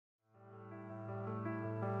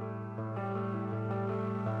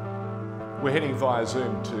We're heading via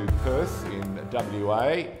Zoom to Perth in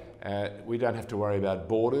WA. We don't have to worry about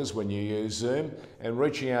borders when you use Zoom. And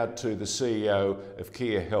reaching out to the CEO of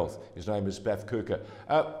Kiah Health. His name is Baf Kuka.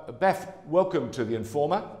 Baf, welcome to The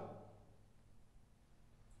Informer.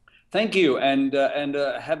 Thank you, and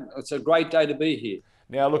it's a great day to be here.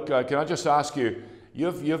 Now look, can I just ask you,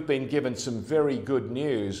 you've been given some very good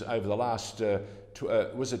news over the last,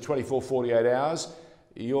 was it 24, 48 hours?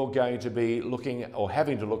 You're going to be looking or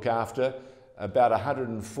having to look after about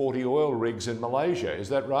 140 oil rigs in Malaysia. Is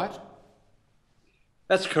that right?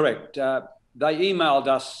 That's correct. They emailed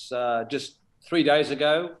us just 3 days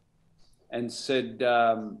ago and said,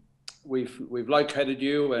 we've located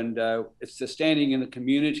you, and it's the standing in the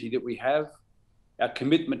community that we have, our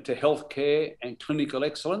commitment to healthcare and clinical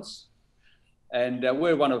excellence. And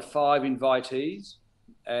we're one of 5 invitees.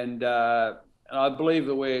 And I believe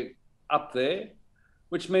that we're up there,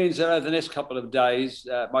 which means that over the next couple of days,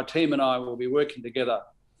 my team and I will be working together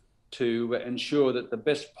to ensure that the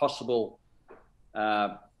best possible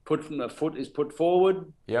foot is put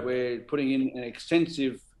forward. Yep. We're putting in an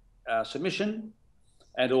extensive submission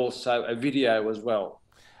and also a video as well.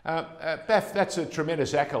 Baf, that's a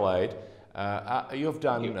tremendous accolade. You've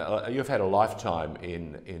had a lifetime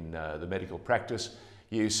in the medical practice.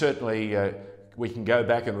 You certainly, we can go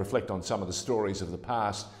back and reflect on some of the stories of the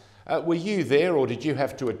past. Were you there, or did you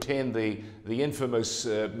have to attend the infamous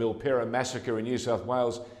Milperra massacre in New South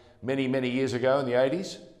Wales many, many years ago in the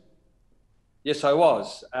 80s? Yes, I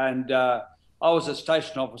was. And I was a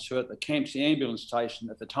station officer at the Campsie ambulance station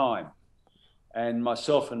at the time. And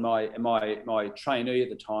myself and my trainee at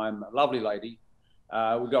the time, a lovely lady,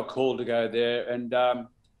 we got called to go there, and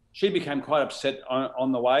she became quite upset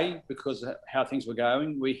on the way because of how things were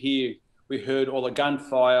going. We heard all the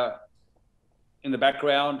gunfire in the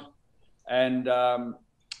background, and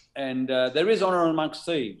there is honour amongst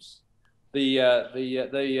thieves.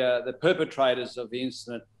 The perpetrators of the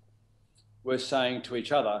incident were saying to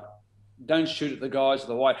each other, "Don't shoot at the guys with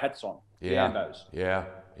the white hats on, the ambos." Yeah.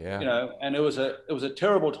 Yeah. You know, and it was a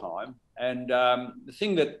terrible time, and the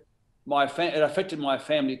thing that it affected my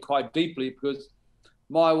family quite deeply, because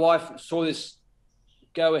my wife saw this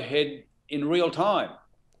go ahead in real time,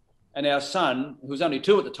 and our son, who was only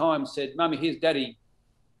 2 at the time, said, "Mummy, here's Daddy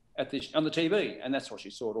on the TV," and that's what she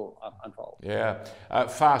saw it all unfold. Yeah.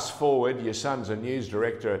 Fast forward, your son's a news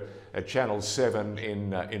director at Channel 7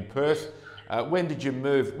 in Perth. When did you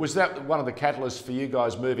move? Was that one of the catalysts for you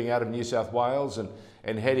guys moving out of New South Wales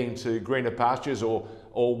and heading to greener pastures, or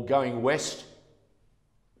going west?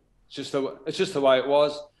 It's just the way it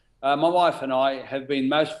was. My wife and I have been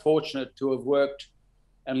most fortunate to have worked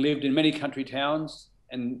and lived in many country towns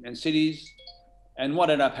and cities. And what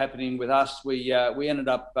ended up happening with us, we ended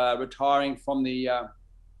up retiring from the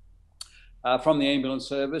ambulance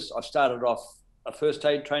service. I started off a first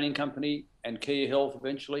aid training company and Kiah Health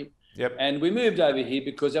eventually. Yep. And we moved over here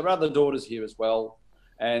because our other daughter's here as well,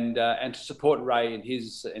 and to support Ray and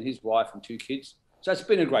his wife and 2 kids. So it's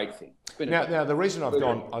been a great thing. Now the reason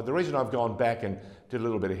I've gone back and did a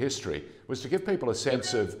little bit of history was to give people a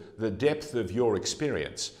sense of the depth of your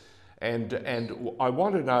experience. And I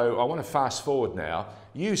want to fast forward now.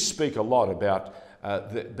 You speak a lot about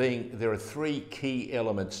there are 3 key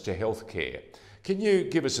elements to healthcare. Can you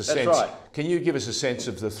give us a sense? That's right. Can you give us a sense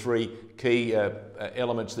of the 3 key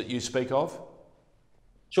elements that you speak of?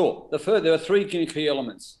 Sure. There are 3 key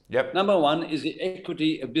elements. Yep. Number 1 is the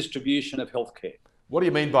equity of distribution of healthcare. What do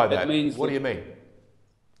you mean by that? What do you mean?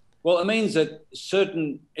 Well, it means that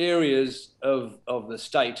certain areas of the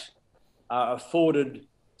state are afforded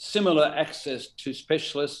similar access to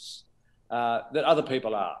specialists that other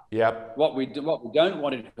people are. Yep. What we don't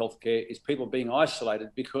want in healthcare is people being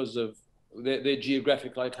isolated because of their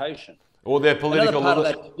geographic location. Or their political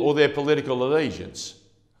allegiance.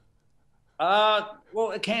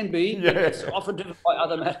 Well, it can be, but it's often driven by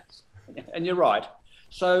other matters. And you're right.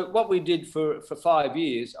 So what we did for 5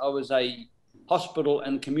 years, I was a hospital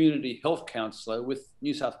and community health counsellor with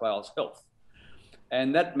New South Wales Health.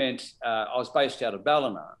 And that meant I was based out of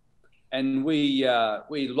Ballina. And we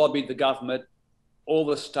lobbied the government, all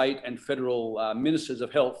the state and federal ministers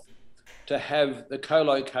of health, to have the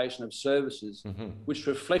co-location of services which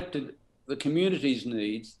reflected the community's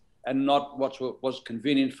needs and not what was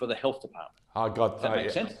convenient for the health department. Does that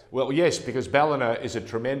make sense? Well, yes, because Ballina is a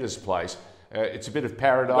tremendous place. It's a bit of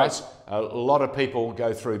paradise. Right. A lot of people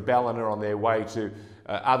go through Ballina on their way to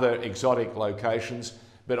other exotic locations,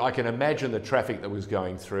 but I can imagine the traffic that was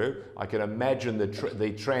going through. I can imagine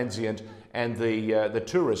the transient and the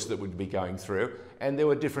tourists that would be going through, and there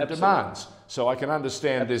were different demands. So I can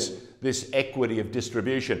understand this equity of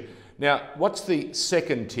distribution. Now, what's the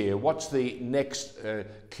second tier? What's the next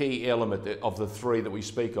key element of the three that we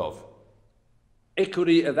speak of?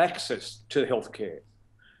 Equity of access to healthcare.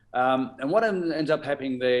 And what ends up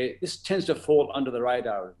happening there, this tends to fall under the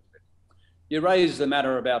radar. You raised the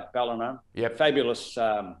matter about Ballina, Yep. Fabulous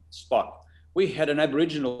spot. We had an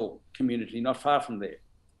Aboriginal community not far from there.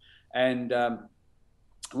 And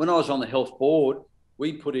when I was on the health board,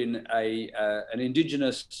 we put in an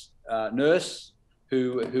Indigenous nurse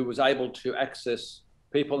who was able to access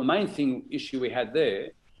people. The main issue we had there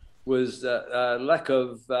was lack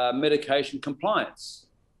of medication compliance.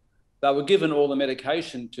 They were given all the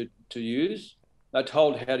medication to use. They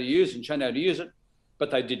told how to use and shown how to use it, but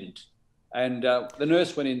they didn't. And the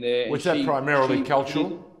nurse went in there. Was that primarily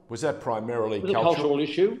cultural? Was that primarily cultural? It was a cultural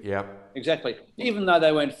issue. Yeah. Exactly. Even though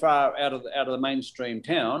they went far out of the mainstream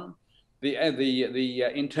town,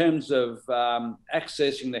 in terms of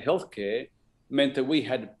accessing the healthcare meant that we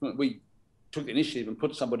took the initiative and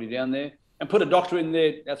put somebody down there and put a doctor in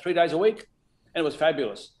there 3 days a week, and it was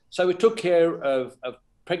fabulous. So we took care of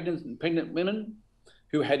pregnant women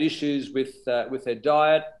who had issues with their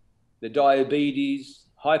diet, their diabetes,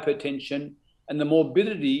 hypertension, and the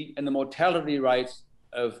morbidity and the mortality rates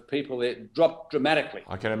of people there dropped dramatically.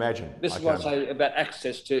 I can imagine. This is what I say about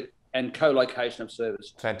access to and co-location of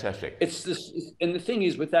service. Fantastic. It's this, and the thing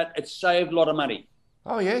is with that, it saved a lot of money.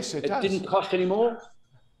 Oh yes, it does. It didn't cost any more.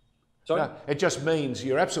 Sorry? No, it just means,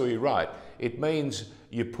 you're absolutely right, it means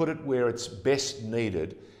you put it where it's best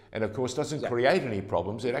needed, and of course doesn't create any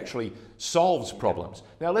problems, it actually solves problems.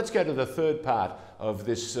 Now let's go to the third part of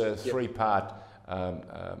this three-part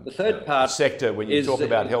the third part sector when you talk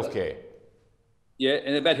about healthcare. Yeah,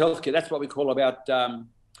 and about healthcare, that's what we call about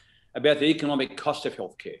the economic cost of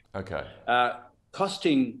healthcare. Okay.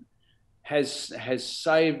 Costing has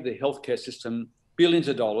saved the healthcare system billions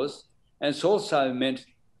of dollars, and it's also meant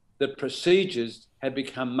that procedures have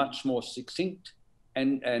become much more succinct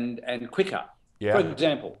and quicker. Yeah. For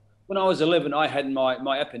example, when I was 11, I had my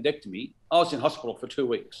appendectomy. I was in hospital for 2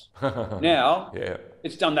 weeks. Now,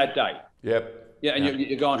 it's done that day. Yep. Yeah, and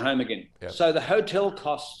you're going home again. Yep. So the hotel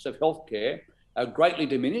costs of healthcare are greatly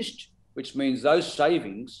diminished, which means those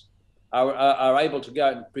savings are able to go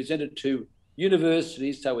and present it to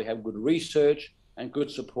universities, so we have good research and good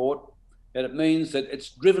support. And it means that it's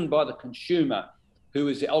driven by the consumer, who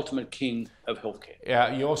is the ultimate king of healthcare.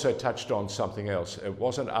 Yeah, you also touched on something else. It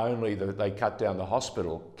wasn't only that they cut down the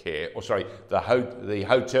hospital care, or sorry, the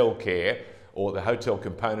hotel care, or the hotel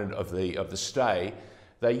component of the stay.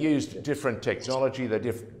 They used different technology,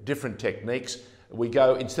 different techniques. We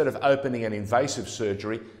go, instead of opening an invasive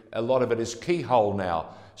surgery, a lot of it is keyhole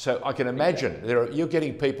now. So I can imagine you're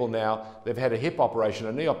getting people now, they've had a hip operation,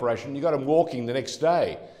 a knee operation, you got them walking the next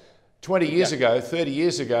day. 20 years ago, 30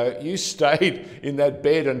 years ago, you stayed in that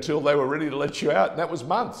bed until they were ready to let you out, and that was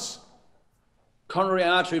months. Coronary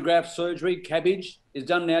artery graft surgery, cabbage, is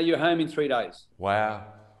done now. You're home in 3 days. Wow,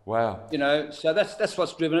 wow. You know, so that's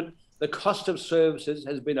what's driven it. The cost of services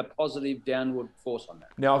has been a positive downward force on that.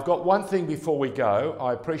 Now, I've got one thing before we go.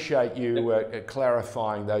 I appreciate you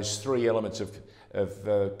clarifying those three elements of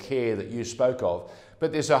care that you spoke of.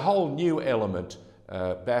 But there's a whole new element,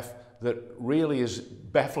 Baf, that really is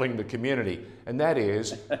baffling the community, and that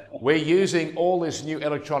is we're using all this new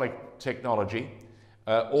electronic technology,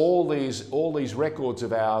 all these records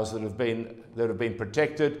of ours that have been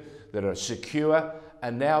protected, that are secure,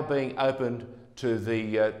 and now being opened to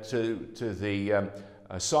the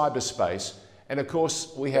cyberspace. And of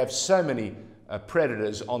course, we have so many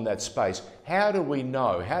predators on that space. How do we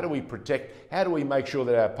know? How do we protect? How do we make sure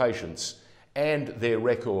that our patients and their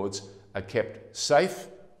records are kept safe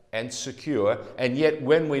and secure, and yet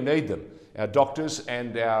when we need them, our doctors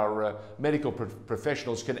and our medical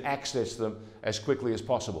professionals can access them as quickly as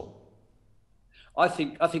possible? I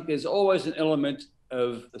think there's always an element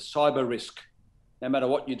of cyber risk, no matter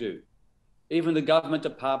what you do. Even the government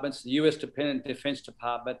departments, the US Defense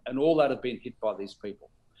Department, and all that have been hit by these people.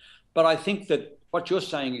 But I think that what you're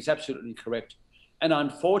saying is absolutely correct. And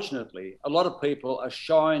unfortunately, a lot of people are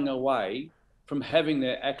shying away from having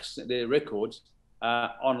their records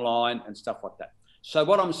online and stuff like that. So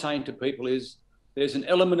what I'm saying to people is there's an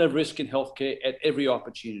element of risk in healthcare at every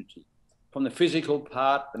opportunity, from the physical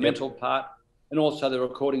part, the mental part, and also the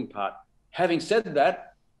recording part. Having said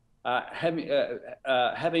that, having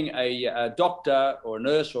a doctor or a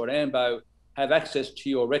nurse or an AMBO have access to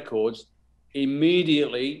your records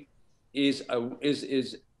immediately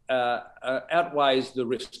outweighs the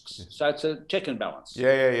risks. So it's a check and balance.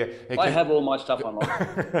 Yeah. I have all my stuff online.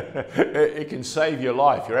 It can save your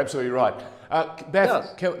life. You're absolutely right.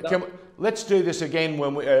 Baf, let's do this again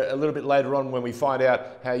when we, a little bit later on when we find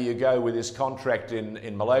out how you go with this contract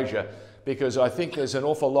in Malaysia, because I think there's an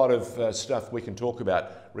awful lot of stuff we can talk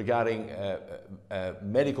about regarding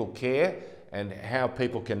medical care and how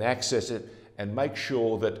people can access it, and make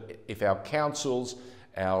sure that if our councils,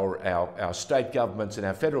 our state governments and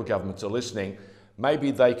our federal governments are listening,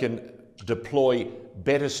 maybe they can deploy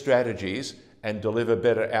better strategies and deliver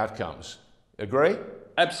better outcomes. Agree?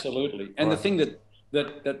 Absolutely. And right. The thing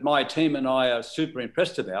that my team and I are super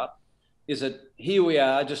impressed about is that here we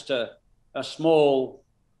are, just a small,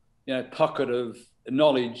 pocket of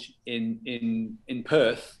knowledge in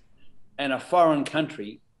Perth, and a foreign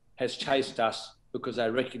country has chased us because they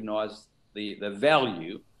recognise the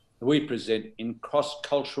value that we present in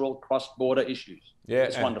cross-cultural, cross-border issues. Yeah,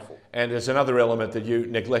 it's wonderful. And there's another element that you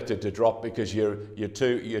neglected to drop because you're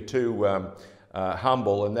too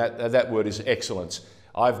humble, and that word is excellence.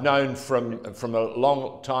 I've known from a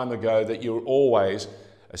long time ago that you're always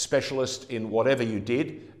a specialist in whatever you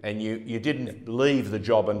did, and you didn't leave the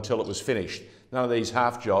job until it was finished. None of these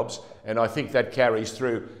half jobs, and I think that carries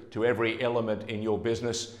through to every element in your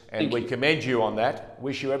business, and we commend you on that.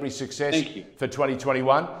 Wish you every success for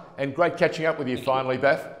 2021, and great catching up with you finally,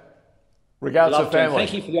 Baf. Regards to family.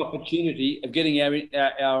 Thank you for the opportunity of getting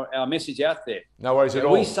our message out there. No worries at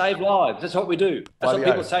all. We save lives. That's what we do. That's what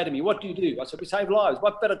people say to me. What do you do? I said, we save lives.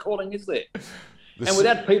 What better calling is there? And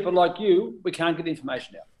without people like you, we can't get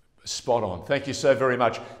information out. Spot on. Thank you so very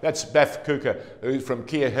much. That's Baf Kuka, who's from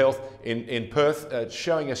Kiah Health in Perth,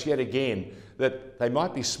 showing us yet again that they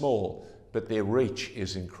might be small, but their reach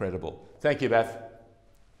is incredible. Thank you, Baf.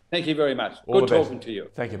 Thank you very much. Good talking to you.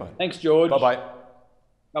 Thank you, mate. Thanks, George. Bye-bye.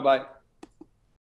 Bye-bye.